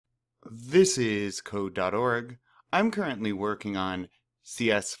This is Code.org. I'm currently working on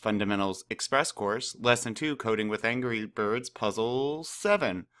CS Fundamentals Express course, Lesson 2, Coding with Angry Birds, Puzzle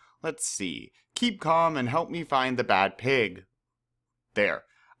 7. Let's see. Keep calm and help me find the bad pig. There.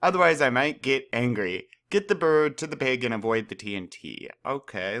 Otherwise I might get angry. Get the bird to the pig and avoid the TNT.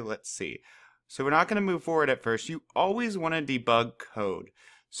 Okay, let's see. So we're not going to move forward at first. You always want to debug code.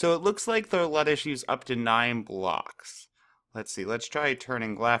 So it looks like they'll let us use up to 9 blocks. Let's see, let's try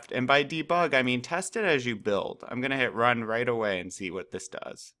turning left. And by debug, I mean test it as you build. I'm going to hit run right away and see what this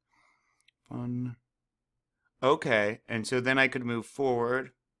does. Fun. Okay, and so then I could move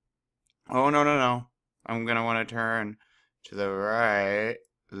forward. Oh, no. I'm going to want to turn to the right,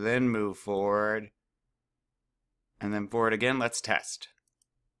 then move forward, and then forward again. Let's test.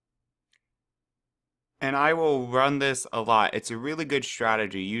 And I will run this a lot. It's a really good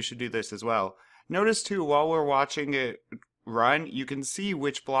strategy. You should do this as well. Notice too, while we're watching it run, you can see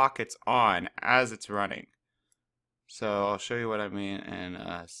which block it's on as it's running. So I'll show you what I mean in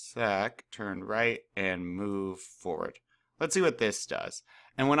a sec. Turn right and move forward. Let's see what this does.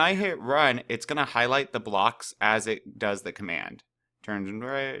 And when I hit run, it's going to highlight the blocks as it does the command. Turn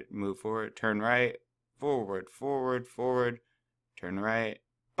right, move forward, turn right, forward, turn right.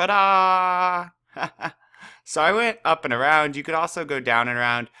 Ba-da! So I went up and around. You could also go down and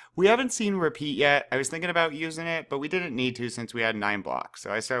around. We haven't seen repeat yet. I was thinking about using it, but we didn't need to since we had 9 blocks.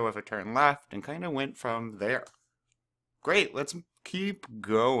 So I started with a turn left and kind of went from there. Great, let's keep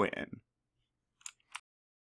going.